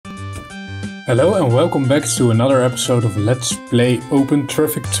Hello and welcome back to another episode of Let's Play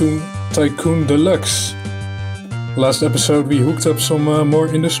OpenTTD Tycoon Deluxe. Last episode we hooked up some more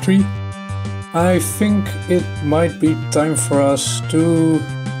industry. I think it might be time for us to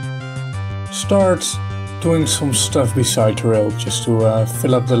start doing some stuff beside rail, just to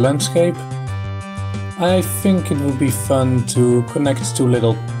fill up the landscape. I think it would be fun to connect two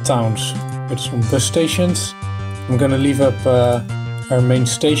little towns with some bus stations. I'm gonna leave up our main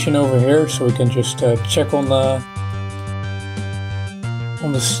station over here, so we can just check on the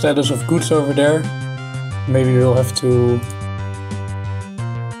status of goods over there. Maybe we'll have to.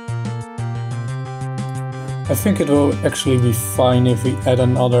 I think it will actually be fine if we add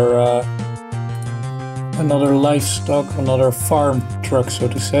another livestock, another farm truck, so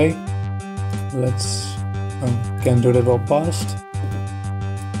to say. Let's. Can't do that all past.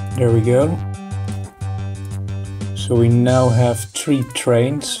 There we go. So we now have 5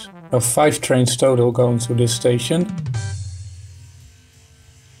 trains total going to this station.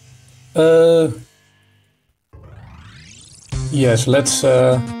 Yes, let's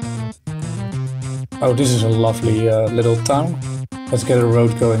oh, this is a lovely little town. Let's get a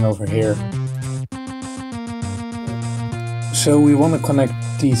road going over here. So we want to connect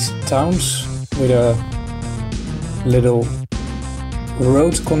these towns with a little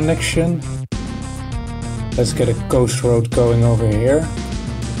road connection. Let's get a coast road going over here.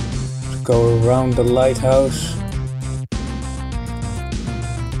 Let's go around the lighthouse.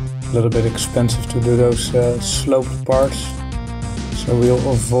 A little bit expensive to do those sloped parts, so we'll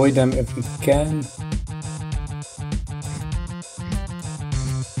avoid them if we can.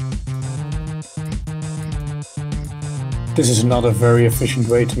 This is not a very efficient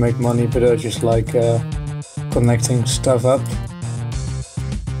way to make money, but I just like connecting stuff up.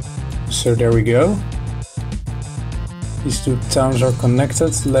 So there we go. These two towns are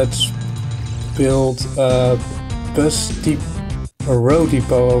connected. Let's build a road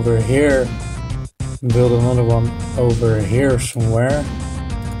depot over here. Build another one over here somewhere.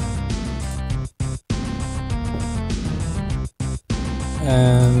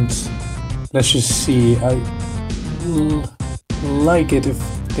 And let's just see. I like it if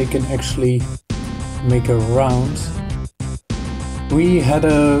they can actually make a round. We had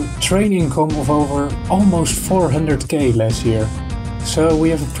a train income of over almost 400k last year, so we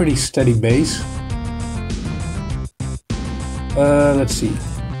have a pretty steady base. Let's see.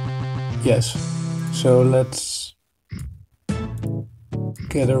 Yes, so let's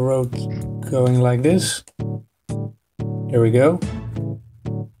get a road going like this. There we go.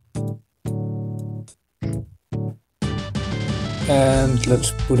 And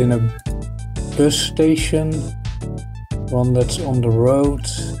let's put in a bus station. One that's on the road.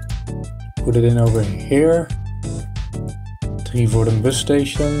 Put it in over here. 3 for the bus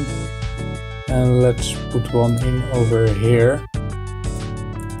station. And let's put one in over here.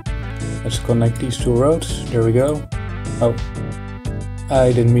 Let's connect these two roads. There we go. Oh,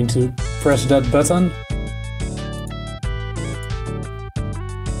 I didn't mean to press that button.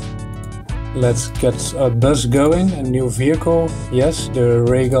 Let's get a bus going, a new vehicle. Yes, the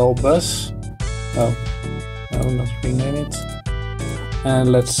Regal bus. Oh. No, not rename it.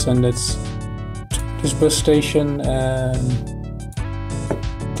 And let's send it to this bus station and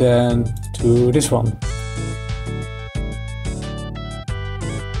then to this one.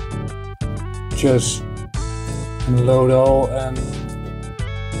 Just unload all and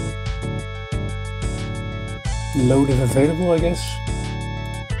load if available, I guess.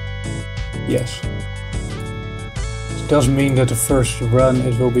 Yes. It does mean that the first run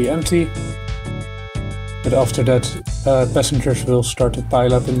it will be empty. But after that, passengers will start to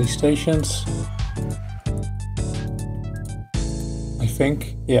pile up in these stations. I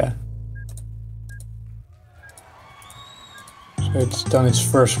think, yeah. So it's done its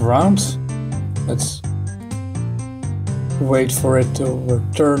first round. Let's wait for it to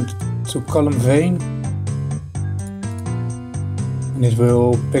return to column vein. And it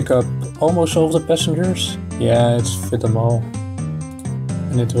will pick up almost all the passengers. Yeah, it's fit them all.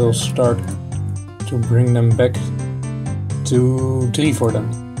 And it will start to bring them back to 3 for them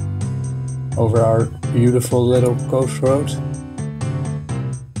over our beautiful little coast road.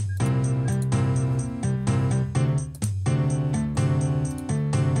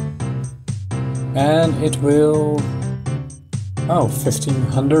 And it will... oh,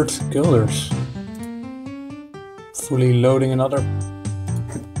 1500 guilders. Fully loading another.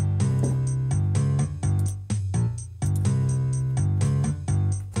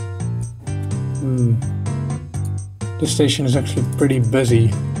 This station is actually pretty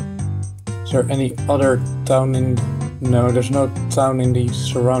busy. Is there any other town in No, there's no town in the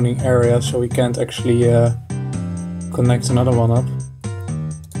surrounding area, so we can't actually connect another one up.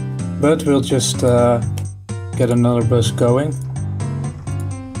 But we'll just get another bus going,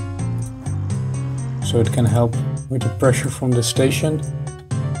 so it can help with the pressure from the station.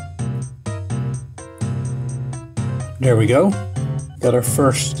 There we go. Got our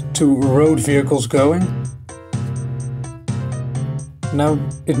first 2 road vehicles going. Now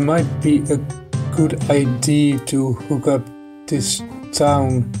it might be a good idea to hook up this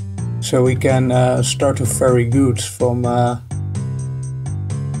town so we can start to ferry goods from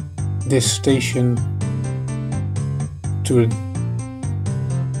this station to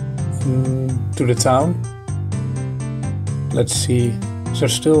the town. Let's see, is there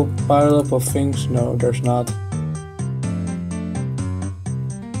still a pile up of things? No, there's not.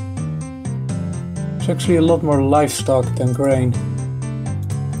 There's actually a lot more livestock than grain.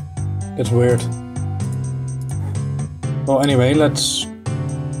 That's weird. Well, anyway, let's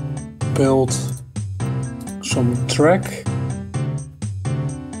build some track.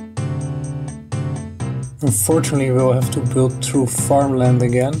 Unfortunately, we'll have to build through farmland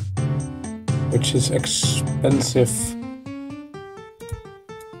again, which is expensive.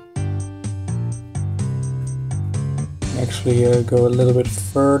 Actually, go a little bit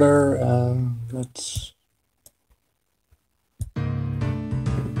further. Let's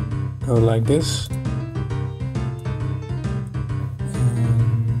go like this.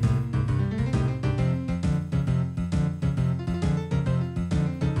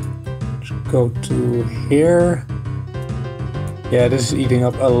 Go to here. Yeah, this is eating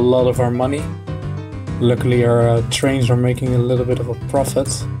up a lot of our money. Luckily our trains are making a little bit of a profit.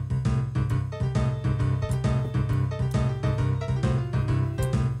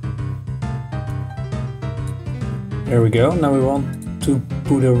 There we go. Now we want to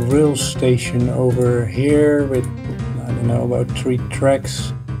put a rail station over here with, I don't know, about 3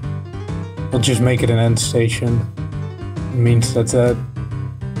 tracks. We'll just make it an end station. It means that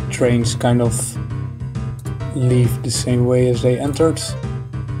trains kind of leave the same way as they entered,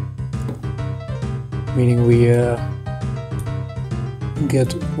 meaning we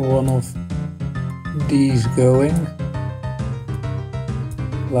get one of these going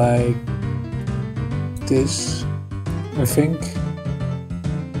like this, I think.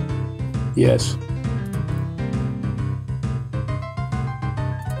 Yes.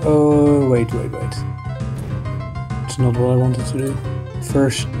 Oh, wait. It's not what I wanted to do.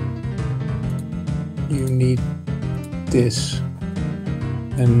 First, you need this,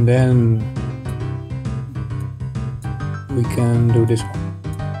 and then we can do this one.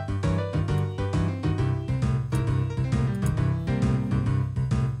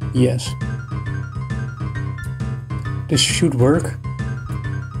 Yes. This should work.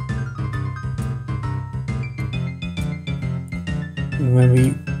 And when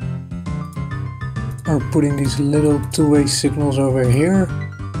we are putting these little 2-way signals over here,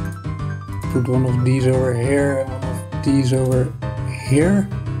 put one of these over here and one of these over here.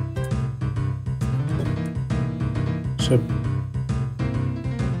 It's a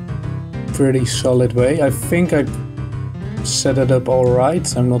pretty solid way. I think I set it up all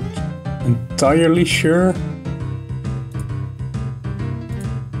right. I'm not entirely sure.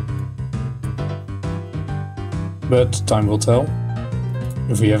 But time will tell.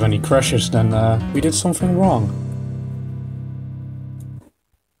 If we have any crashes, then we did something wrong.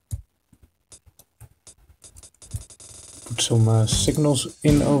 Put some signals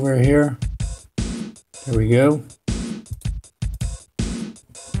in over here. There we go.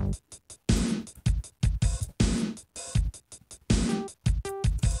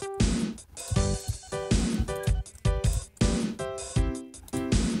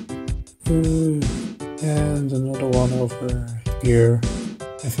 And another one over here,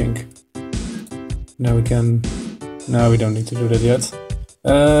 I think. Now we can... No, we don't need to do that yet.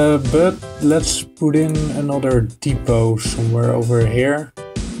 But let's put in another depot somewhere over here.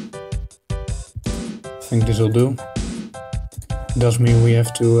 I think this will do. Does mean we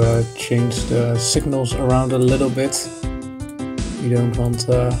have to change the signals around a little bit. We don't want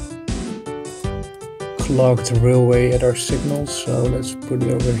clogged railway at our signals, so let's put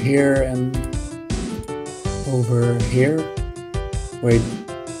it over here and over here. Wait,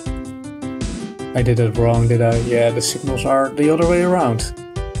 I did it wrong, did I? Yeah, the signals are the other way around.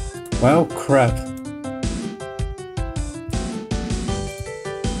 Well, crap.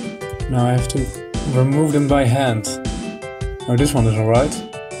 Now I have to remove them by hand. Oh, this one is alright.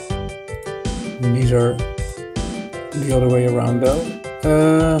 These are the other way around though.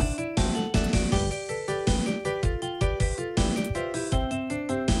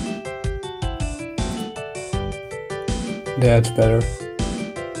 That's better.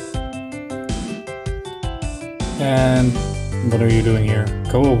 And what are you doing here?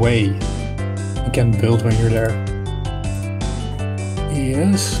 Go away. You can build when you're there.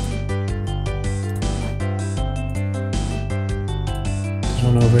 Yes. This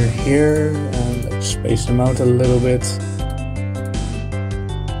one over here, and let's space them out a little bit.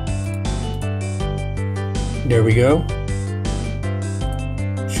 There we go.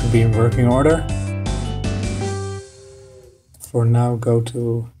 Should be in working order. For now, go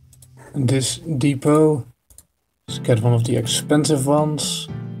to this depot. Let's get one of the expensive ones.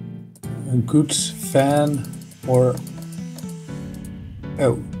 A goods van, or...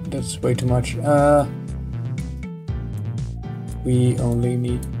 Oh, that's way too much. We only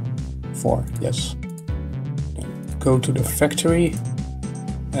need 4, yes. Then go to the factory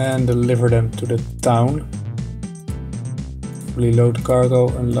and deliver them to the town. Fully load cargo,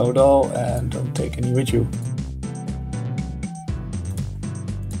 unload all, and don't take any with you.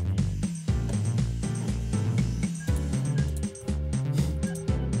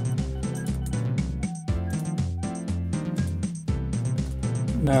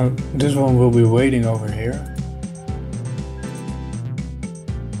 Now, this one will be waiting over here.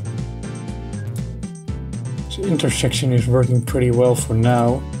 This intersection is working pretty well for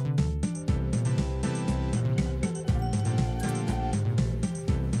now.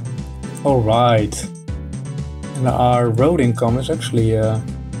 Alright. And our road income is actually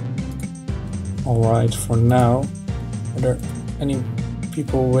alright for now. Are there any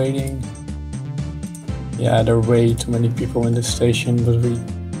people waiting? Yeah, there are way too many people in the station, but we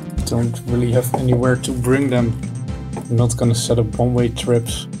don't really have anywhere to bring them. I'm not gonna set up one-way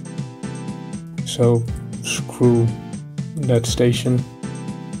trips. So screw that station.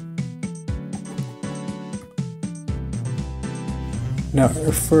 Now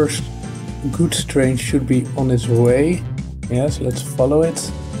our first goods train should be on its way. Yes, let's follow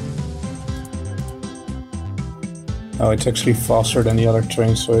it. Oh, it's actually faster than the other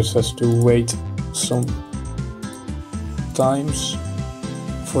trains, so it has to wait some times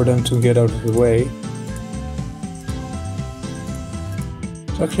for them to get out of the way.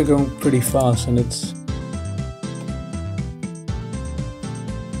 It's actually going pretty fast, and it's...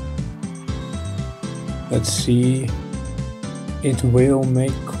 Let's see... It will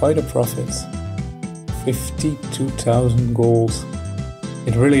make quite a profit. 52,000 gold.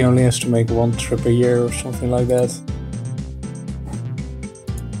 It really only has to make 1 trip a year or something like that.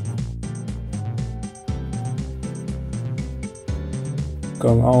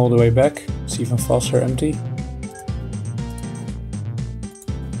 Going all the way back, it's even faster empty.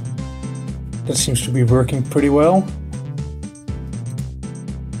 That seems to be working pretty well.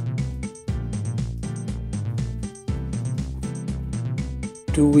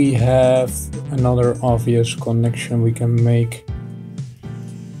 Do we have another obvious connection we can make?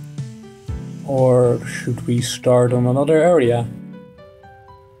 Or should we start on another area?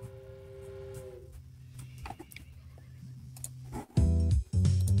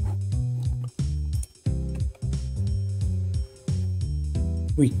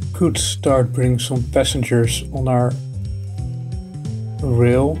 We could start bringing some passengers on our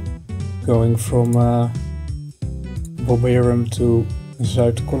rail, going from Boberum to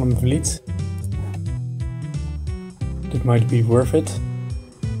Zuid-Kollenvliet. That might be worth it.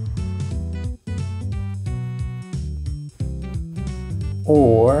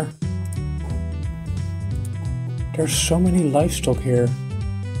 Or there's so many livestock here.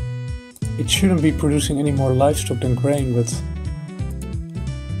 It shouldn't be producing any more livestock than grain, but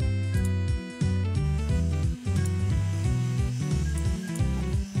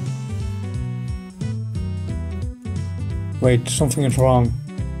wait, something is wrong.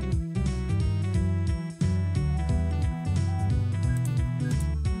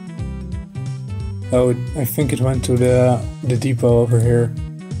 Oh, I think it went to the depot over here.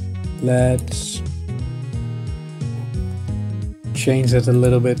 Let's change that a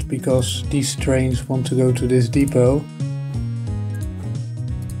little bit, because these trains want to go to this depot.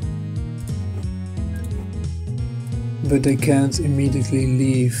 But they can't immediately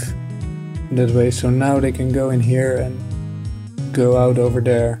leave that way, so now they can go in here and go out over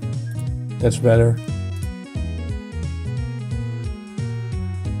there. That's better,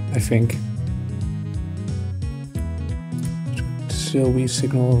 I think. Still we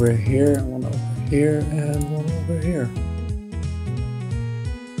signal over here, and one over here, and one over here.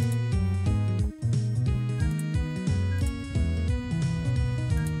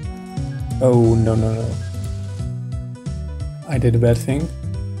 Oh, no, no, no. I did a bad thing.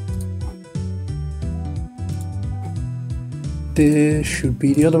 This should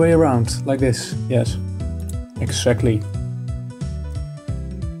be the other way around, like this. Yes, exactly.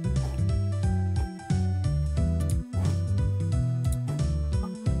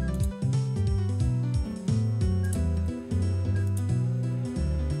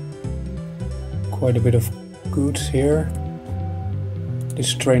 quite a bit of goods here.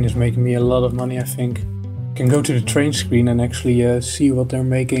 This train is making me a lot of money, I think. Can go to the train screen and actually see what they're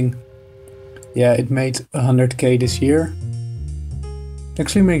making. Yeah, it made 100k this year. It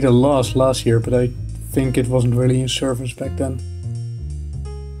actually made a loss last year, but I think it wasn't really in service back then.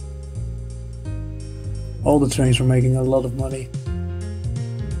 All the trains are making a lot of money.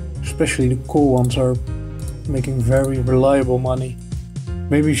 Especially the coal ones are making very reliable money.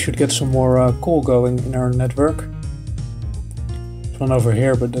 Maybe we should get some more coal going in our network. There's one over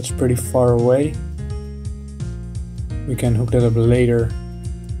here, but that's pretty far away. We can hook that up later.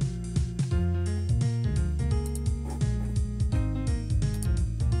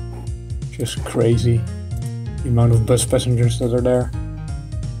 Just crazy, the amount of bus passengers that are there.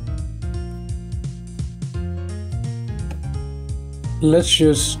 Let's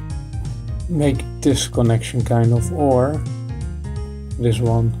just make this connection kind of, or this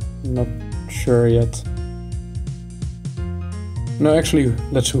one, not sure yet. No, actually,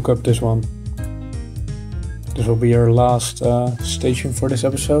 let's hook up this one. This will be our last station for this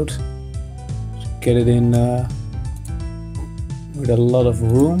episode. Let's get it in with a lot of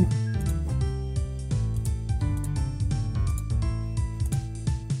room.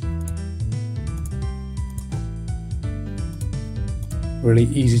 Really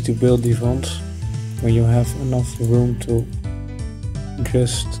easy to build these ones when you have enough room to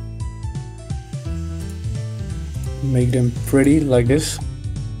just make them pretty like this.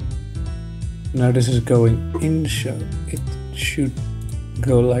 Now this is going in, so it should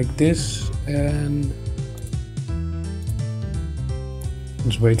go like this, and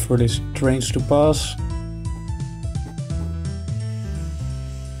let's wait for these trains to pass.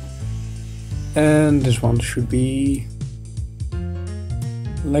 And this one should be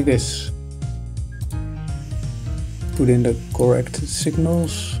like this. Put in the correct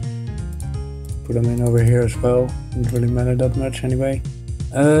signals. Put them in over here as well. Doesn't really matter that much anyway.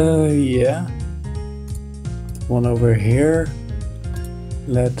 Yeah. One over here.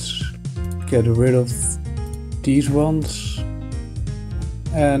 Let's get rid of these ones.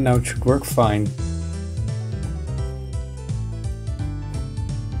 And now it should work fine.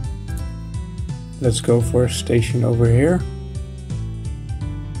 Let's go for a station over here.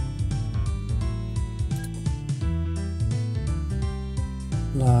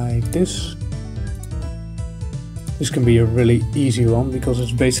 Like this. This can be a really easy one because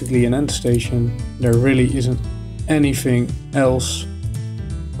it's basically an end station. There really isn't anything else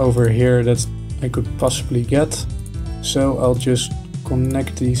over here that I could possibly get. So I'll just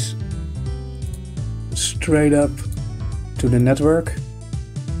connect these straight up to the network.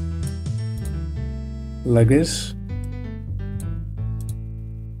 Like this.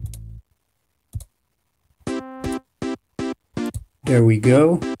 There we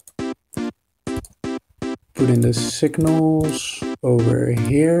go. Put in the signals over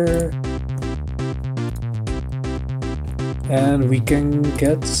here. And we can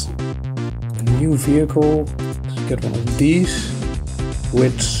get a new vehicle. Let's get one of these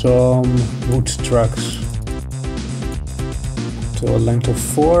with some wood trucks. So a length of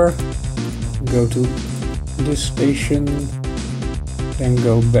 4. Go to this station. Then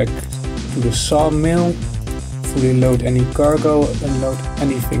go back to the sawmill. Fully load any cargo, unload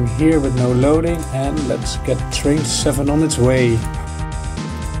anything here with no loading, and let's get train 7 on its way.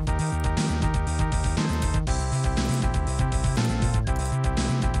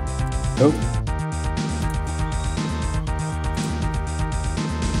 Oh.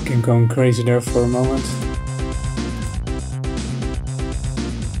 Been going crazy there for a moment.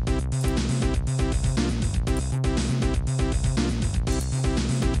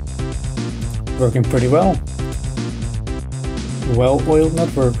 Working pretty well. Well-oiled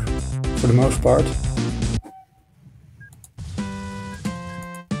network for the most part.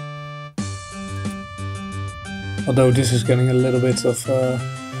 Although this is getting a little bit of a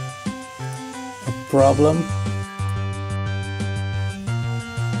problem.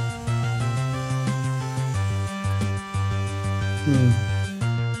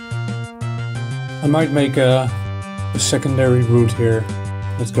 I might make a secondary route here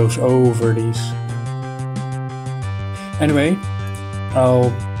that goes over these. Anyway,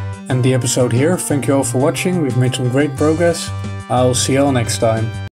 I'll end the episode here. Thank you all for watching. We've made some great progress. I'll see you all next time.